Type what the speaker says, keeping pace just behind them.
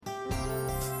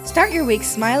Start your week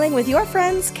smiling with your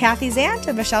friends, Kathy's aunt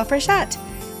and Michelle Frechette.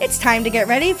 It's time to get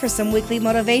ready for some weekly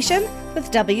motivation with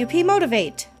WP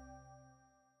Motivate.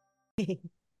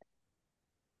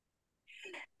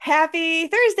 Happy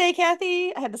Thursday,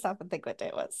 Kathy. I had to stop and think what day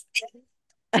it was.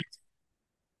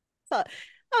 So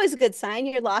always a good sign.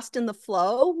 You're lost in the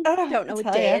flow. Oh, Don't I know what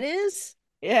tell day you. it is.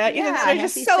 Yeah, either that Yeah, or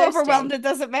just happy so overwhelmed Thursday. it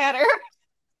doesn't matter.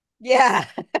 Yeah.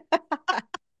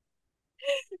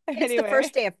 It's the Anyway,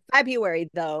 first day of February,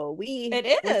 though. We're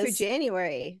it through is.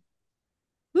 January.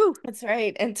 Woo. That's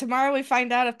right. And tomorrow we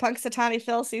find out if Punxsutawney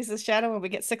Phil sees his shadow and we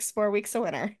get 6 more weeks of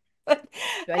winter.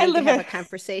 Do I I need to live have in a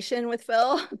conversation with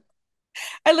Phil?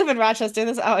 I live in Rochester.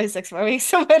 There's always 6 more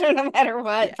weeks of winter, no matter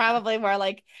what. Yeah. Probably more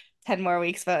like 10 more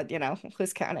weeks, but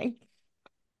who's counting?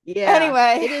 Yeah.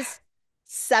 Anyway, It is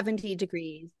 70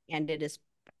 degrees and it is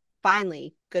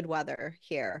finally good weather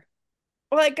here.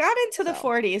 well, it got into the So,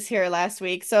 40s here last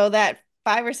week, so that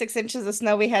 5 or 6 inches of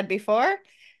snow we had before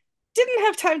didn't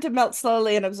have time to melt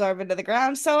slowly and absorb into the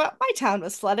ground. So my town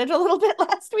was flooded a little bit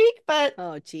last week, but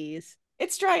oh, geez.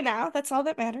 it's dry now. That's all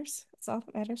that matters. That's all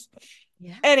that matters.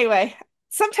 Yeah. Anyway,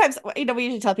 sometimes, we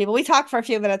usually tell people we talk for a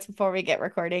few minutes before we get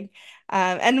recording.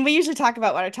 And we usually talk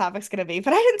about what our topic's going to be,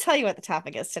 but I didn't tell you what the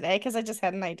topic is today because I just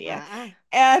had an idea. Ah,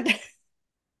 And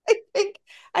I think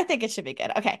I think it should be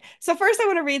good. Okay. So first I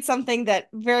want to read something that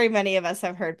very many of us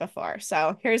have heard before.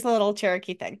 So here's a little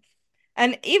Cherokee thing.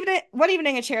 And even one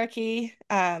evening, a Cherokee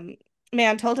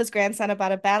man told his grandson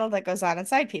about a battle that goes on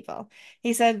inside people.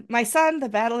 He said, "My son, the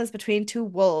battle is between two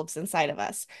wolves inside of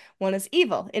us. One is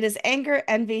evil. It is anger,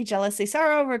 envy, jealousy,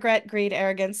 sorrow, regret, greed,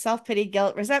 arrogance, self-pity,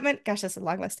 guilt, resentment. Gosh, that's a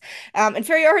long list.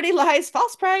 Inferiority, lies,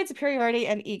 false pride, superiority,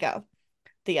 and ego.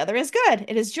 The other is good.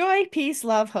 It is joy, peace,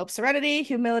 love, hope, serenity,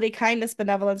 humility, kindness,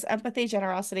 benevolence, empathy,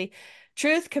 generosity,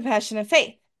 truth, compassion, and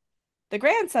faith." The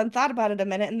grandson thought about it a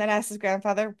minute and then asked his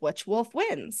grandfather, "Which wolf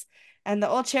wins?" And the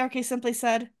old Cherokee simply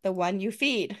said, "The one you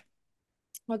feed."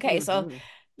 Okay, so mm-hmm.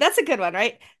 that's a good one,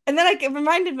 right? And then it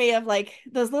reminded me of like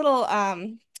those little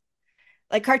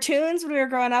like cartoons when we were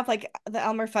growing up, like the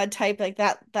Elmer Fudd type, like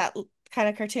that kind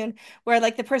of cartoon where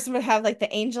like the person would have like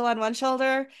the angel on one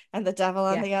shoulder and the devil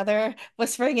on Yeah. the other,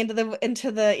 whispering into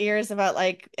the ears about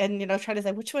like and trying to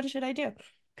say which one should I do.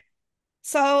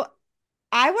 So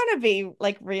I want to be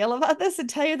like real about this and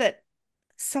tell you that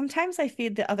sometimes I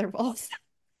feed the other wolves.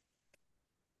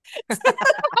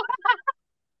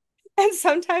 And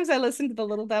sometimes I listen to the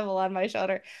little devil on my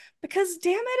shoulder because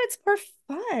damn it, it's more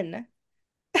fun.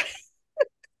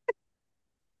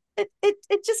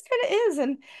 It just kind of is.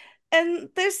 And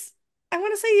there's I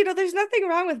want to say, there's nothing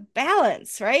wrong with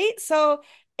balance, right? So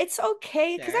it's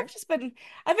okay because Sure.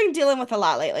 I've been dealing with a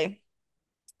lot lately.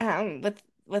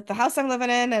 With the house I'm living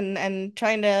in and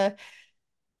trying to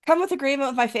come with agreement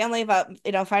with my family about,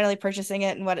 finally purchasing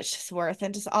it and what it's just worth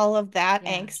and just all of that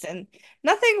Yeah. angst. And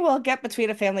nothing will get between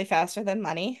a family faster than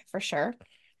money, for sure.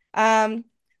 Um,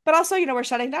 but also, we're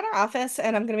shutting down our office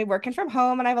and I'm going to be working from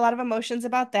home and I have a lot of emotions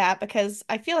about that because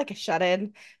I feel like a shut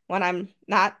in when I'm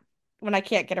not when I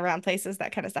can't get around places,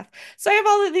 that kind of stuff. So I have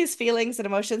all of these feelings and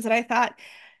emotions and I thought,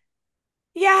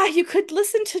 yeah, you could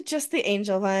listen to just the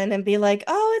angel one and be like,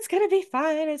 "Oh, it's going to be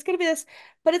fine. It's going to be this."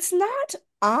 But it's not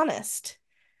honest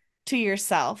to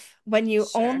yourself when you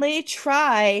Sure. only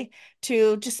try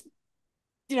to just,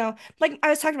 like I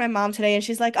was talking to my mom today and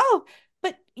she's like, "Oh,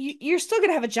 but you're still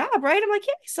gonna have a job, right?" I'm like,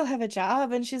 "Yeah, I still have a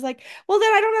job." And she's like, "Well,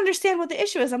 then I don't understand what the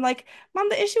issue is." I'm like, "Mom,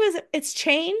 the issue is it's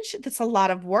change. That's a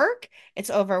lot of work. It's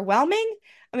overwhelming.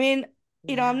 I mean,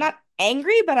 I'm Yeah. not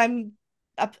angry, but I'm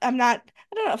not,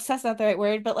 I don't know, obsessed not the right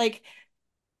word, but like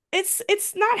it's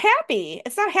not happy.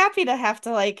 It's not happy to have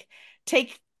to like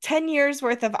take 10 years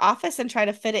worth of office and try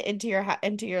to fit it into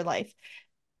your life,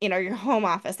 your home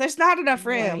office. There's not enough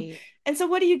room. Right. And so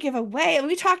what do you give away? And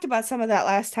we talked about some of that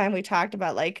last time we talked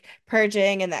about like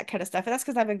purging and that kind of stuff. And that's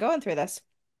because I've been going through this.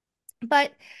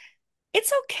 But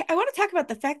it's okay. I want to talk about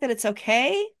the fact that it's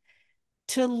okay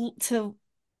to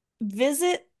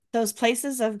visit those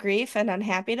places of grief and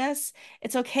unhappiness.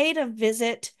 It's okay to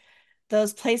visit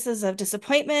those places of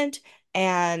disappointment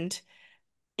and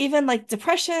even like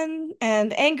depression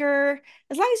and anger,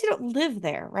 as long as you don't live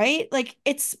there, right? Like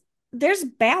there's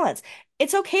balance.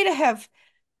 It's okay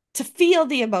to feel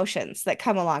the emotions that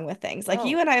come along with things. Like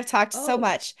you Oh, and I have talked so oh,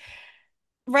 much,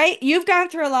 right? You've gone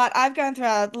through a lot. I've gone through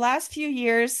the last few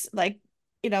years, like,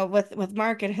 with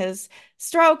Mark and his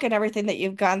stroke and everything that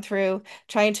you've gone through,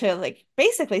 trying to like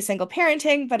basically single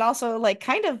parenting, but also like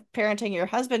kind of parenting your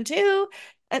husband too,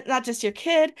 and not just your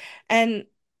kid. And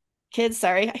kids,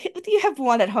 sorry. You have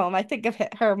one at home. I think of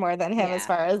her more than him as yeah.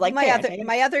 far as like My other parenting.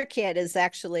 my other kid is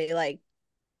actually like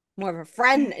more of a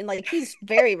friend, and like he's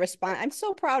very I'm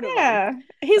so proud of him. Yeah,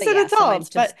 he's But an yeah, so I'm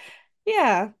adult, but just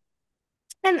yeah.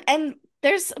 And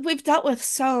there's we've dealt with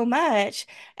so much,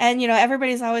 and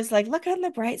everybody's always like, look on the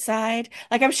bright side.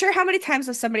 Like, I'm sure how many times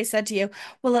have somebody said to you,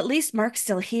 well, at least Mark's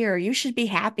still here. You should be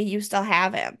happy you still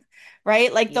have him.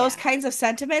 Right? Like those yeah. kinds of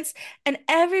sentiments. And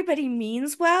everybody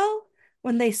means well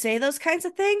when they say those kinds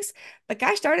of things. But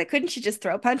gosh darn it, couldn't you just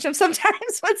throw punch them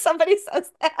sometimes when somebody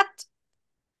says that?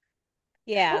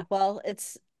 Yeah, well,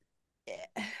 it's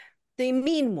they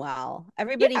mean well.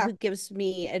 Everybody Yeah. who gives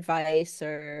me advice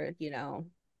or,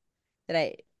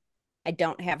 that I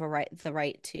don't have the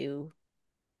right to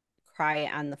cry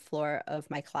on the floor of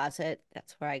my closet,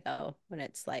 that's where I go when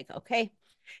it's like, okay,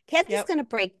 Kathy's Yep. gonna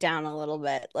break down a little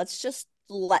bit. Let's just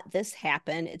let this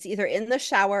happen. It's either in the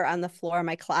shower, on the floor, of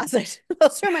my closet.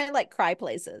 Those are my like cry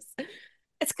places.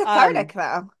 It's Um, cathartic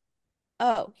though.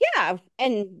 oh yeah,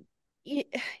 and y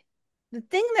the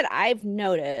thing that I've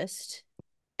noticed,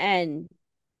 and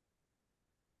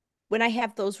when I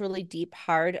have those really deep,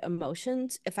 hard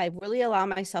emotions, if I really allow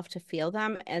myself to feel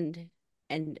them and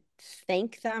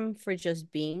thank them for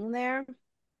just being there,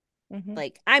 Hmm.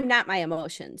 like I'm not my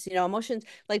emotions. Emotions,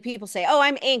 like people say, "Oh,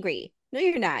 I'm angry." No,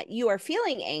 you're not. You are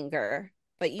feeling anger,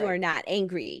 but you are Right. not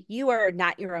angry. You are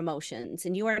not your emotions,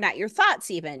 and you are not your thoughts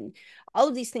even. All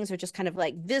of these things are just kind of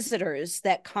like visitors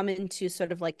that come into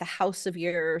sort of like the house of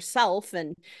yourself,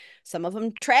 and some of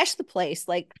them trash the place,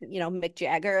 like Mick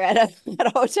Jagger at a at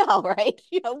a hotel, right?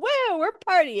 Whoa, we're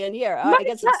partying here. Oh, I Mike,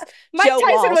 guess it's Mike Joe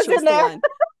Tyson Walsh was was in the there. one.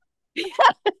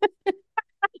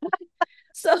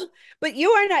 So, but you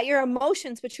are not your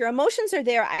emotions, but your emotions are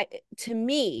there. To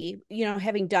me,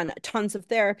 having done tons of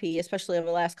therapy, especially over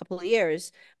the last couple of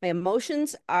years, my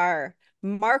emotions are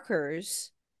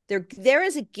markers. There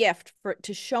is a gift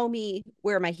to show me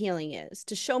where my healing is,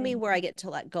 to show me where I Mhm. get to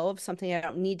let go of something I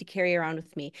don't need to carry around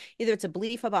with me. Either it's a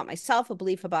belief about myself, a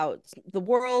belief about the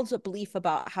world, a belief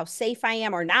about how safe I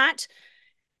am or not.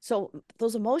 So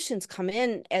those emotions come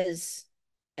in as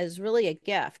really a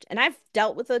gift. And I've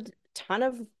dealt with a ton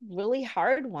of really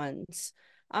hard ones.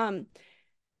 Um,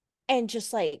 and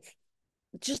just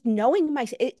knowing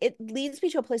it leads me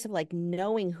to a place of like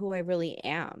knowing who I really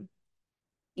am.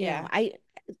 Yeah. I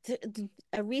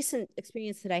a recent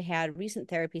experience that I had, recent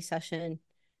therapy session,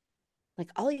 like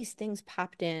all these things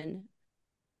popped in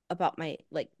about my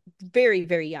like very,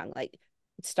 very young. Like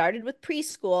it started with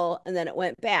preschool and then it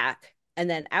went back. And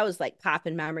then I was like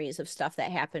popping memories of stuff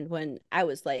that happened when I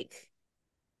was like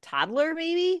toddler,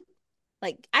 maybe.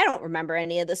 Like I don't remember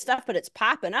any of this stuff, but it's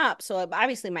popping up. So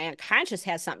obviously my unconscious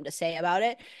has something to say about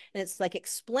it. And it's like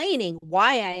explaining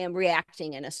why I am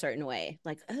reacting in a certain way.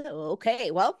 Like, oh, okay,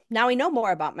 well, now I know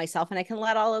more about myself and I can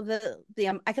let all of the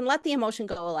I can let the emotion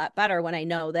go a lot better when I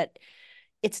know that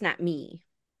it's not me.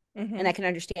 And I Hmm. can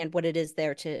understand what it is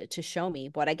there to show me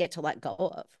what I get to let go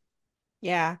of.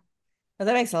 Yeah. Well,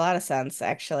 that makes a lot of sense,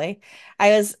 actually.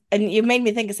 And you made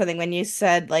me think of something when you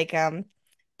said like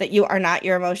that you are not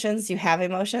your emotions, you have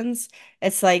emotions.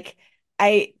 It's like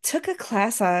I took a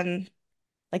class on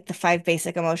like the five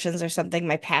basic emotions or something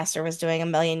my pastor was doing a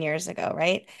million years ago,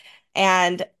 right?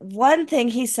 And one thing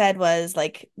he said was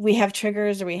like we have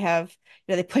triggers or we have,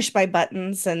 they push my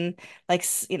buttons and like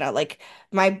like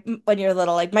my when you're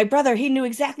little, like my brother, he knew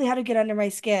exactly how to get under my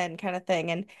skin kind of thing.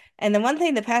 And then one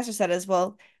thing the pastor said is,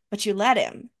 well, but you let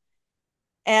him.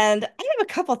 And I have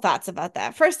a couple thoughts about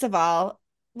that. First of all,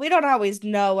 we don't always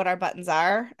know what our buttons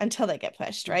are until they get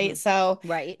pushed, right? Mm-hmm. So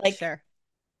Right. like Sure.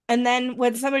 and then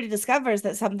when somebody discovers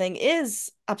that something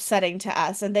is upsetting to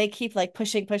us and they keep like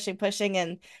pushing, pushing, pushing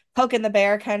and poking the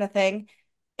bear kind of thing,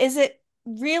 is it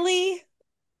really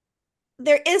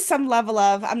there is some level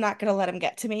of I'm not going to let him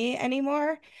get to me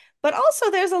anymore. But also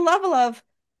there's a level of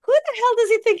who the hell does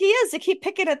he think he is to keep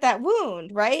picking at that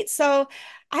wound, right? So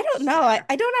I don't know. I, Sure.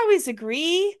 I don't always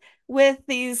agree with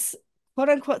these quote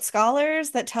unquote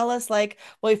scholars that tell us like,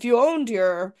 well, if you owned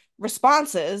your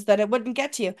responses, then it wouldn't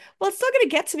get to you. Well, it's still going to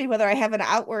get to me whether I have an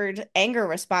outward anger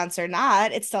response or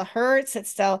not. It still hurts. It's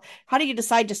still, how do you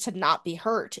decide just to not be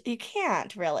hurt? You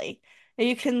can't really.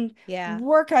 You can Yeah.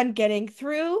 work on getting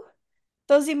through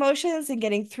those emotions and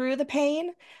getting through the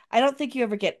pain. I don't think you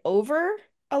ever get over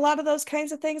a lot of those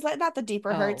kinds of things, like not the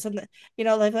deeper hurts Oh, and like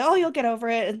oh, yeah. you'll get over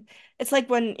it. And it's like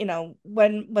when,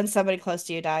 when somebody close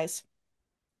to you dies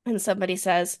and somebody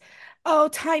says, "Oh,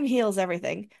 time heals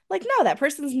everything." Like, no, that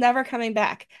person's never coming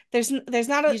back. There's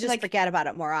not a You just like forget about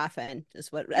it more often,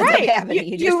 is what ends up right. You happening.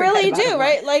 You just you forget really about it do, more.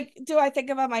 right? Like, do I think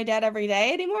about my dad every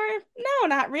day anymore? No,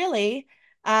 not really.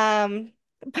 Um,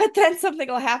 but then something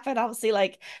will happen. I'll see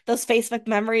like those Facebook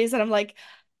memories, and I'm like,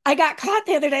 I got caught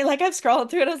the other day, like I'm scrolling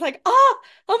through it. I was like, oh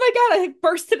my God, I like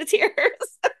burst into tears.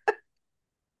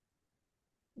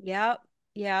 Yep.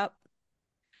 Yep.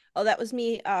 Oh, that was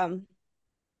me.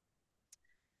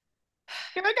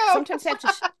 Here I go. Sometimes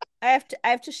I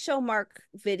have to show Mark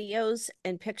videos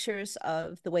and pictures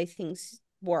of the way things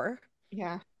were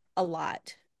Yeah, a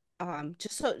lot.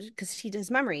 Just so because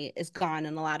his memory is gone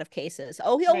in a lot of cases.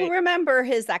 Oh, he'll right. remember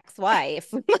his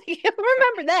ex-wife. Like, he'll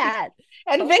remember that.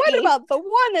 And But what Vicky. about the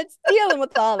one that's dealing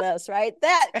with all this, right?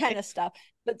 That kind Right. of stuff.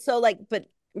 But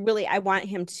really, I want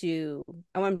him to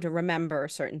remember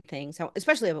certain things,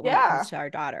 especially when it comes Yeah. to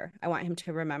our daughter. I want him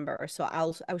to remember. So I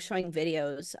was showing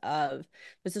videos of,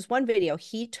 there's this one video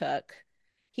he took.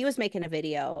 He was making a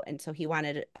video, and so he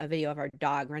wanted a video of our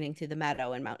dog running through the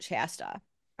meadow in Mount Shasta.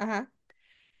 Uh-huh.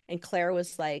 And Claire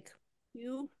was like,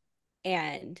 you,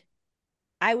 and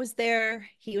I was there.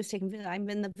 He was taking, I'm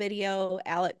in the video.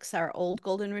 Alex, our old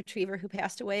golden retriever who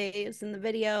passed away, is in the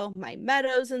video. My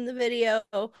Meadow's in the video.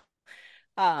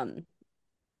 Um,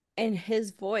 and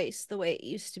his voice, the way it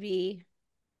used to be,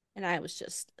 and I was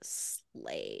just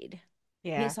slayed.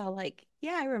 Yeah. He's all like,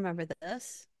 yeah, I remember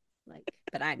this. Like,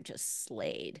 but I'm just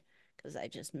slayed because I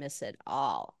just miss it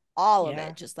all. All of Yeah.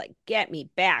 it. Just like get me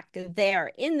back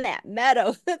there in that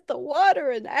meadow, the water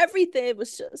and everything. It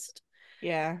was just,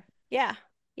 Yeah. yeah.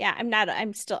 Yeah.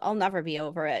 I'll never be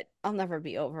over it. I'll never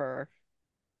be over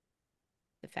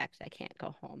the fact that I can't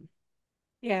go home.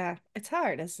 Yeah. It's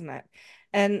hard, isn't it?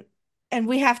 And and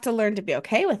we have to learn to be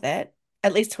okay with it,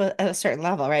 at least to at a certain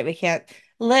level, right? We can't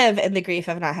live in the grief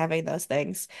of not having those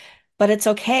things. But it's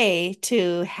okay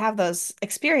to have those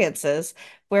experiences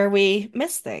where we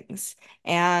miss things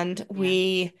and Yeah.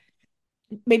 we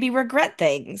maybe regret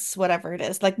things, whatever it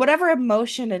is, like whatever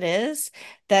emotion it is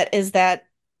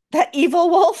that evil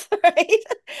wolf, right?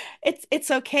 It's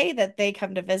okay that they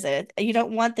come to visit. You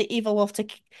don't want the evil wolf to, you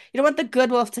don't want the good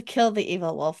wolf to kill the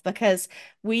evil wolf because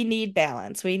we need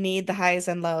balance. We need the highs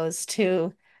and lows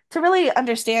to really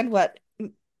understand what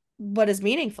is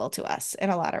meaningful to us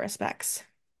in a lot of respects.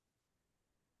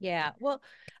 Yeah. Well,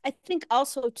 I think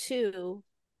also too,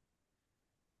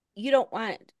 you don't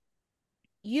want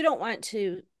you don't want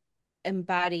to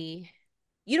embody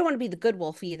you don't want to be the good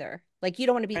wolf either. Like, you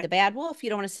don't want to be Right. the bad wolf. You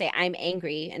don't want to say I'm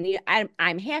angry and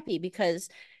I'm happy, because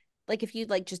like if you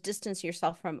like just distance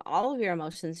yourself from all of your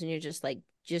emotions and you're just like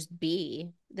just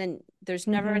be, then there's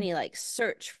never Hmm. any like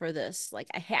search for this. Like,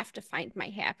 I have to find my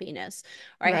happiness,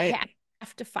 or I Right.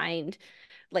 have to find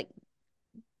like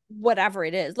whatever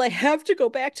it is. Like, I have to go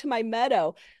back to my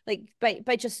meadow. Like,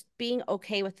 by just being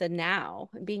okay with the now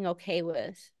and being okay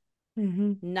with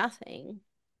Hmm. nothing,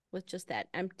 with just that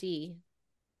empty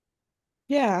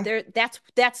Yeah. there.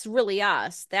 That's really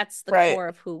us. That's the Right. core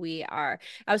of who we are.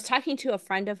 I was talking to a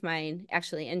friend of mine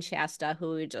actually in Shasta,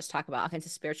 who would just talk about all kinds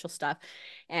of spiritual stuff,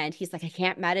 and he's like, I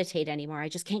can't meditate anymore, I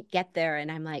just can't get there.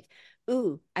 And I'm like,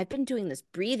 ooh, I've been doing this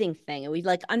breathing thing, and we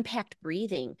like unpacked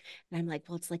breathing, and I'm like,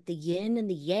 well, it's like the yin and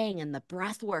the yang and the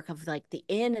breath work of like the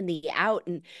in and the out,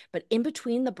 and but in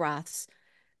between the breaths,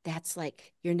 that's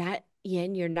like you're not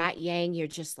yin, you're not yang, you're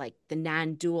just like the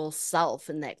non-dual self.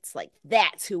 And that's like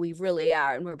that's who we really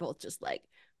are. And we're both just like,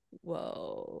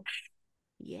 whoa,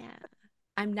 yeah.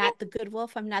 I'm not the good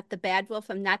wolf, I'm not the bad wolf,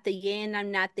 I'm not the yin,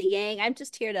 I'm not the yang. I'm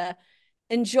just here to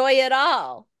enjoy it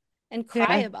all and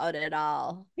cry Yeah. about it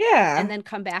all, and Yeah. then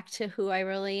come back to who I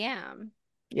really am,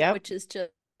 Yep. which is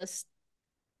just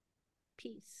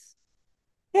peace.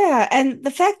 Yeah. And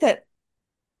the fact that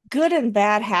good and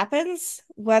bad happens,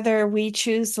 whether we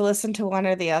choose to listen to one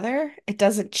or the other, it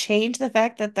doesn't change the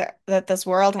fact that this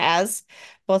world has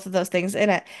both of those things in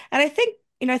it. And I think,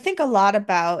 I think a lot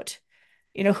about,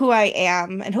 who I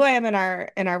am and who I am in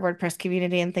our WordPress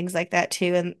community and things like that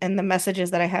too, and the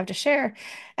messages that I have to share.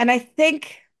 And I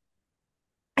think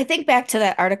back to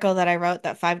that article that I wrote,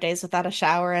 that 5 days without a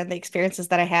shower, and the experiences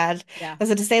that I had Yeah. as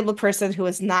a disabled person who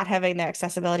was not having their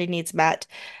accessibility needs met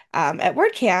at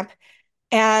WordCamp.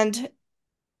 And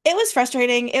it was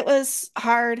frustrating. It was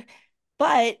hard,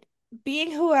 but being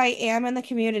who I am in the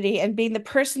community and being the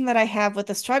person that I have with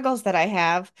the struggles that I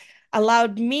have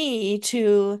allowed me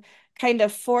to kind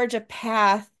of forge a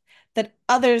path that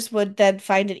others would then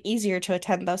find it easier to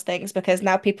attend those things because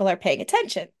now people are paying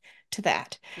attention to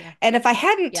that. Yeah. And if I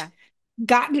hadn't Yeah.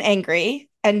 gotten angry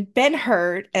and been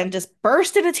hurt Yep. and just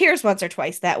burst into tears once or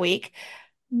twice that week,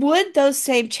 would those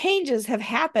same changes have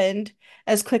happened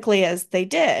as quickly as they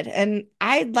did? And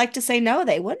I'd like to say no,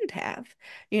 they wouldn't have.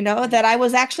 Right. That I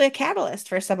was actually a catalyst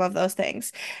for some of those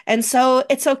things. And so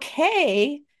it's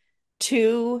okay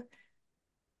to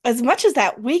as much as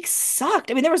that week sucked,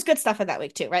 I mean, there was good stuff in that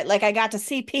week too, right? Like I got to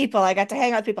see people, I got to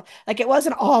hang out with people. Like it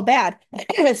wasn't all bad.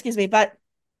 Excuse me, but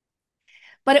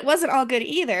it wasn't all good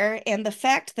either. And the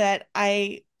fact that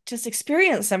I just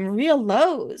experienced some real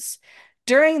lows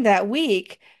during that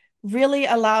week really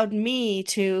allowed me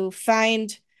to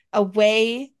find a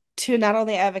way to not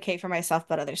only advocate for myself,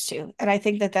 but others too. And I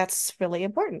think that that's really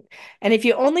important. And if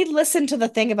you only listen to the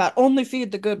thing about only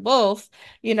feed the good wolf,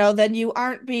 then you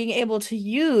aren't being able to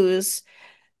use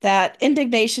that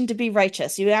indignation to be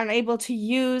righteous. You aren't able to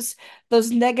use those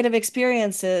negative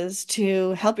experiences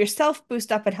to help yourself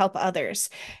boost up and help others.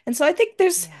 And so I think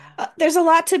Yeah. there's a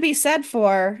lot to be said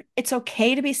for it's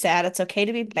okay to be sad, it's okay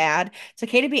to be mad, it's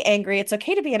okay to be angry, it's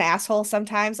okay to be an asshole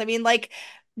sometimes. I mean, like,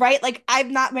 right? Like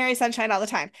I'm not Mary Sunshine all the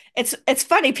time. It's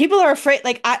funny. People are afraid,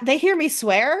 like they hear me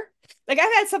swear. Like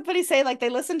I've had somebody say, like they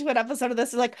listened to an episode of this,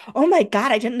 is like, oh my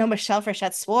God, I didn't know Michelle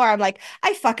Frechette swore. I'm like,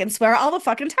 I fucking swear all the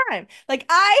fucking time. Like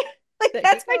I like There you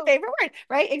that's my go. favorite word,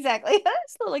 right? Exactly.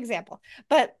 That's a little example.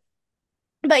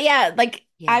 But yeah, like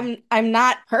Yeah. I'm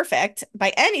not perfect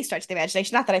by any stretch of the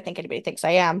imagination. Not that I think anybody thinks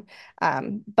I am.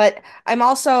 But I'm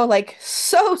also like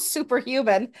so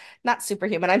superhuman, not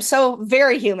superhuman. I'm so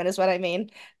very human is what I mean.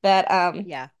 That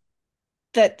Yeah.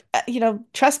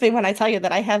 trust me when I tell you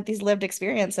that I have these lived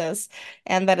experiences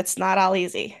and that it's not all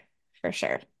easy, for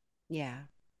sure. Yeah.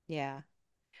 Yeah.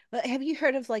 But have you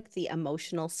heard of like the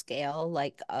emotional scale,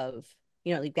 like of,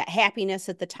 you've got happiness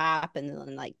at the top and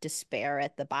then like despair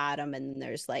at the bottom, and then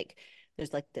there's like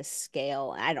this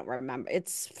scale. I don't remember.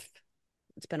 It's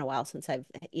been a while since I've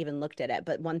even looked at it,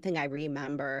 but one thing I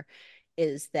remember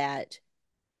is that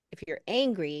if you're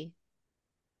angry,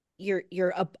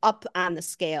 you're up on the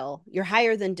scale. You're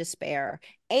higher than despair.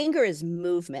 Anger is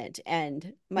movement.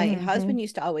 And my Hmm. husband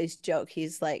used to always joke,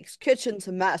 he's like, kitchen's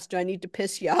a mess. Do I need to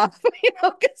piss you off?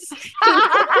 Because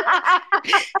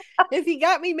if he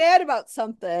got me mad about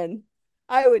something,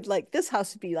 I would like this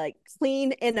house would be like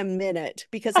clean in a minute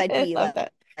because I'd I be love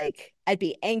that. like I'd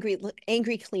be angry.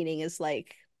 Angry cleaning is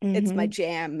like it's my Hmm.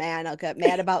 jam, man. I'll get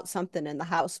mad about something and the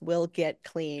house will get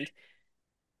cleaned.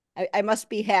 I must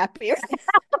be happy.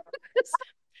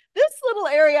 This little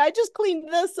area, I just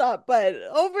cleaned this up, but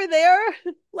over there,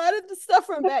 a lot of the stuff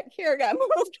from back here got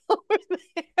moved over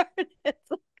there.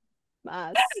 It's a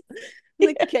mess.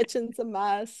 The kitchen's a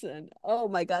mess. And oh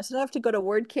my gosh, I have to go to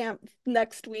word camp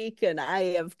next week and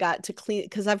I have got to clean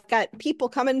because I've got people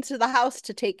coming to the house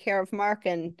to take care of Mark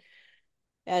and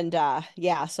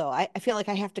yeah, so I feel like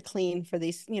I have to clean for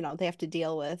these, they have to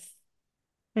deal with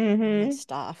all my Hmm.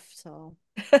 stuff. So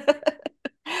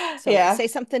Yeah. say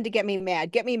something to get me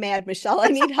mad. Get me mad, Michelle. I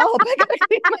need help. I gotta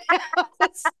clean my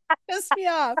house. Piss me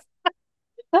off.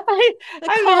 I, The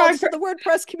I'm the call wrong to person. the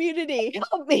WordPress community.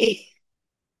 Help me.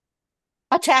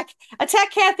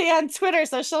 Attack Kathy on Twitter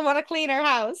so she'll want to clean her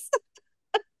house.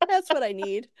 That's what I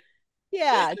need.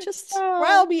 Yeah, just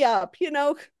rile Oh, me up,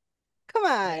 Come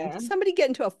on. yeah. Somebody get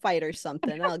into a fight or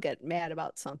something. I'll get mad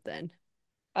about something.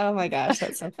 Oh my gosh,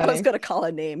 that's so I was funny. gonna call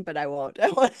a name, but I won't. I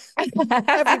want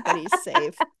everybody's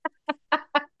safe.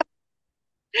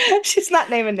 She's not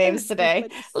naming names today.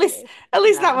 Everybody's At least, safe. at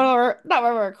least No. not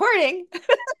when we're recording.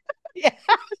 Yeah.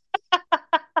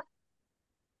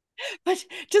 But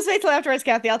just wait till afterwards,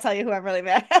 Kathy. I'll tell you who I'm really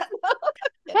mad at.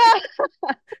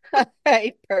 All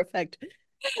right, perfect.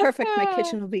 Perfect. My Oh,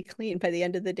 kitchen will be clean by the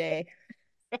end of the day.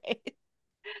 right.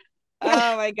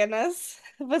 Oh my goodness.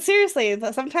 But seriously,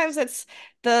 sometimes it's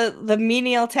the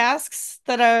menial tasks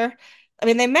that are, I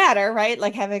mean, they matter, right?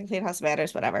 Like having a clean house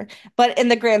matters, whatever. But in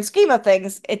the grand scheme of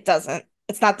things, it doesn't.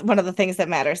 It's not one of the things that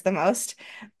matters the most.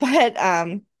 But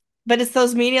um, but it's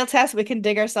those menial tasks we can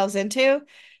dig ourselves into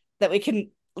that we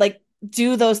can like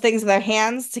do those things with our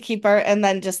hands to keep our and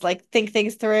then just like think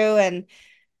things through and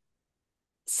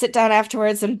sit down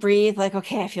afterwards and breathe like,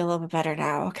 okay, I feel a little bit better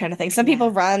now, kind of thing. Some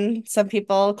people Yeah. run, some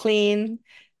people clean,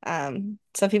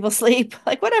 some people sleep,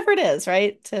 like whatever it is,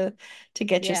 right? To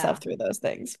get yourself Yeah. through those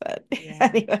things. But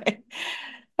Yeah. anyway,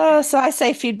 so I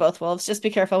say feed both wolves. Just be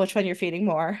careful which one you're feeding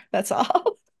more. That's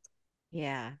all.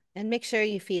 Yeah. And make sure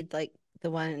you feed like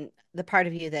the part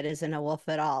of you that isn't a wolf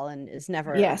at all and is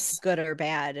never Yes. good or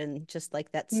bad and just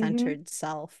like that Hmm. centered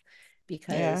self.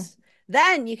 Yeah, Because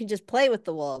then you can just play with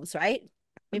the wolves, right?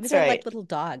 Maybe that's they're like right. little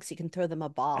dogs. You can throw them a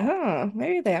ball. Oh,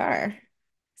 maybe they are.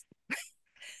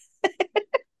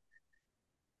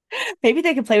 Maybe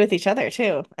they can play with each other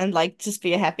too and like just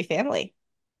be a happy family.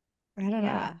 I don't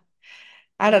know. Yeah.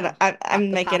 I don't know. Yeah. Pop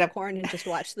I'm the making up. popcorn and just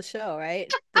watch the show,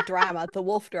 right? The drama, the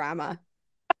wolf drama.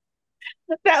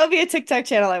 That would be a TikTok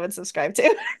channel I would subscribe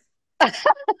to.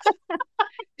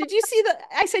 Did you see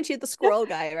I sent you the squirrel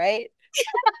guy, right?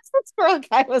 The squirrel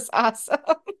guy was awesome.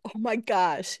 Oh my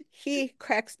gosh. He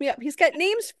cracks me up. He's got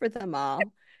names for them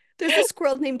all. There's a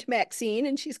squirrel named Maxine,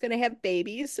 and she's going to have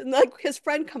babies. And like his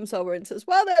friend comes over and says,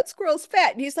 "Well, that squirrel's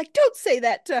fat." And he's like, "Don't say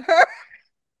that to her."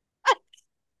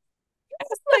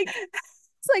 It's like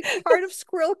it's like part of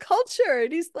squirrel culture.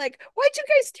 And he's like, "Why'd you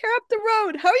guys tear up the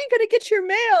road? How are you going to get your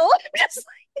mail?" It's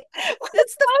like,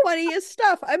 it's the funniest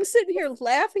stuff. I'm sitting here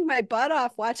laughing my butt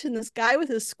off watching this guy with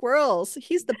his squirrels.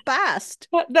 He's the best.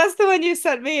 That's the one you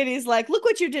sent me, and he's like, "Look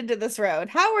what you did to this road.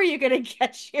 How are you gonna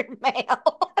get your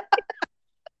mail?"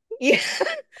 Yeah.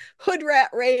 Hood Rat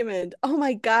Raymond. Oh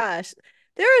my gosh.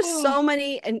 There are Oh, so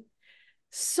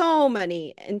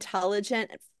many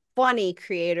intelligent, funny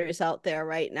creators out there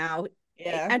right now.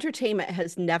 yeah, Entertainment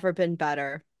has never been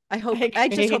better. I I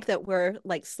just hope agree. that we're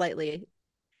like slightly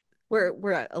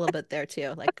we're a little bit there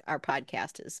too. Like our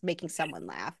podcast is making someone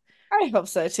laugh. I hope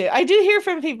so too. I do hear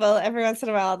from people every once in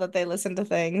a while that they listen to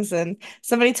things, and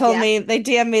somebody told Yeah. me they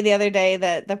DM'd me the other day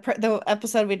that the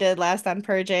episode we did last on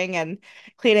purging and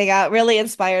cleaning out really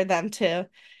inspired them to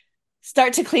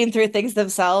start to clean through things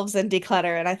themselves and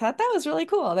declutter. And I thought that was really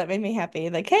cool. That made me happy.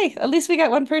 Like, hey, at least we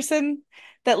got one person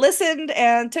that listened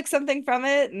and took something from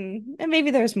it, and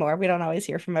maybe there's more. We don't always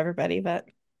hear from everybody, but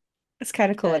it's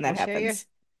kind of cool when Good. Well, that share your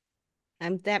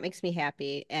happens. that makes me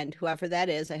happy. And whoever that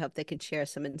is, I hope they can share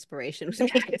some inspiration with me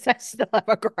because I still have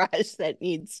a garage that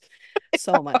needs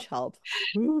so much help.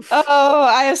 Oof. Oh,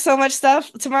 I have so much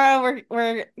stuff. Tomorrow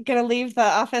we're gonna leave the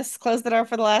office, close the door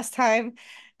for the last time,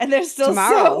 and there's still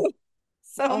Tomorrow.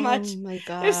 so Oh much. my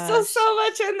There's still gosh. so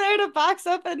much in there to box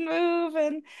up and move.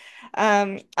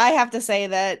 And I have to say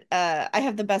that I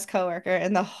have the best coworker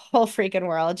in the whole freaking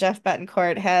world. Jeff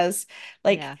Betancourt has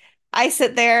like Yeah. I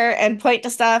sit there and point to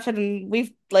stuff, and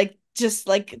we've like just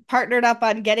like partnered up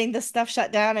on getting this stuff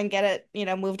shut down and get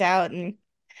it, moved out.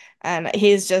 And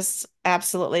he's just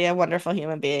absolutely a wonderful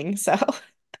human being. So That's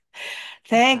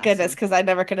thank goodness, awesome. because I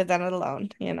never could have done it alone.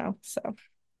 So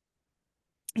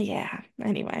yeah,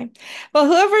 anyway. Well,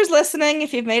 whoever's listening,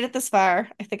 if you've made it this far,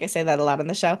 I think I say that a lot on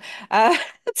the show. Uh,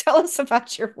 tell us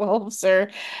about your wolves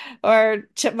or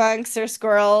chipmunks or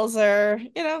squirrels or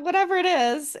whatever it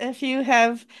is. If you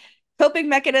have coping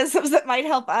mechanisms that might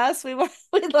help us,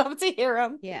 we'd love to hear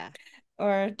them. Yeah.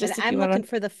 Or And just if you I'm want looking to,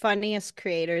 for the funniest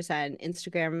creators on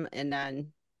Instagram and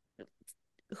on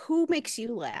who makes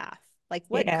you laugh? Like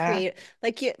what yeah. create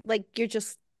like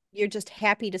you're just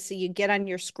happy to see you get on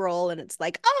your scroll and it's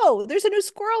like, "Oh, there's a new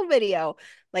squirrel video."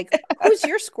 Like who's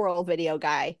your squirrel video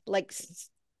guy? Like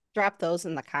drop those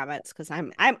in the comments because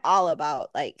I'm all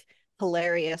about like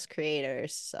hilarious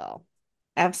creators. So,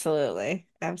 Absolutely.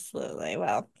 Absolutely.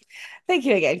 Well, thank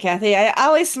you again, Kathy. I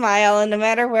always smile, and no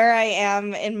matter where I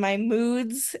am in my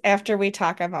moods after we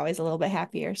talk, I'm always a little bit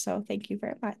happier. So thank you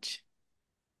very much.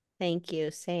 thank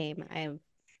you. Same. I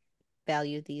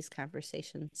value these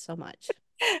conversations so much.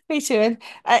 Me too.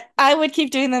 And I would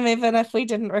keep doing them even if we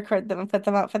didn't record them and put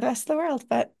them out for the rest of the world.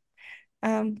 But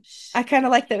um, Shh. I kind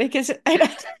of like that we get I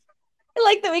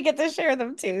like that we get to share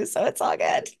them too. So it's all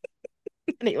good.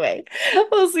 Anyway,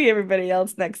 we'll see everybody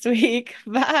else next week.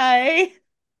 Bye.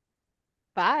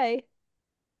 Bye.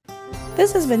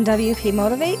 This has been WP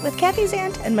Motivate with Kathy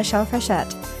Zant and Michelle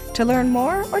Frechette. To learn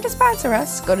more or to sponsor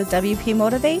us, go to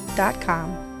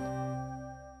WPMotivate.com.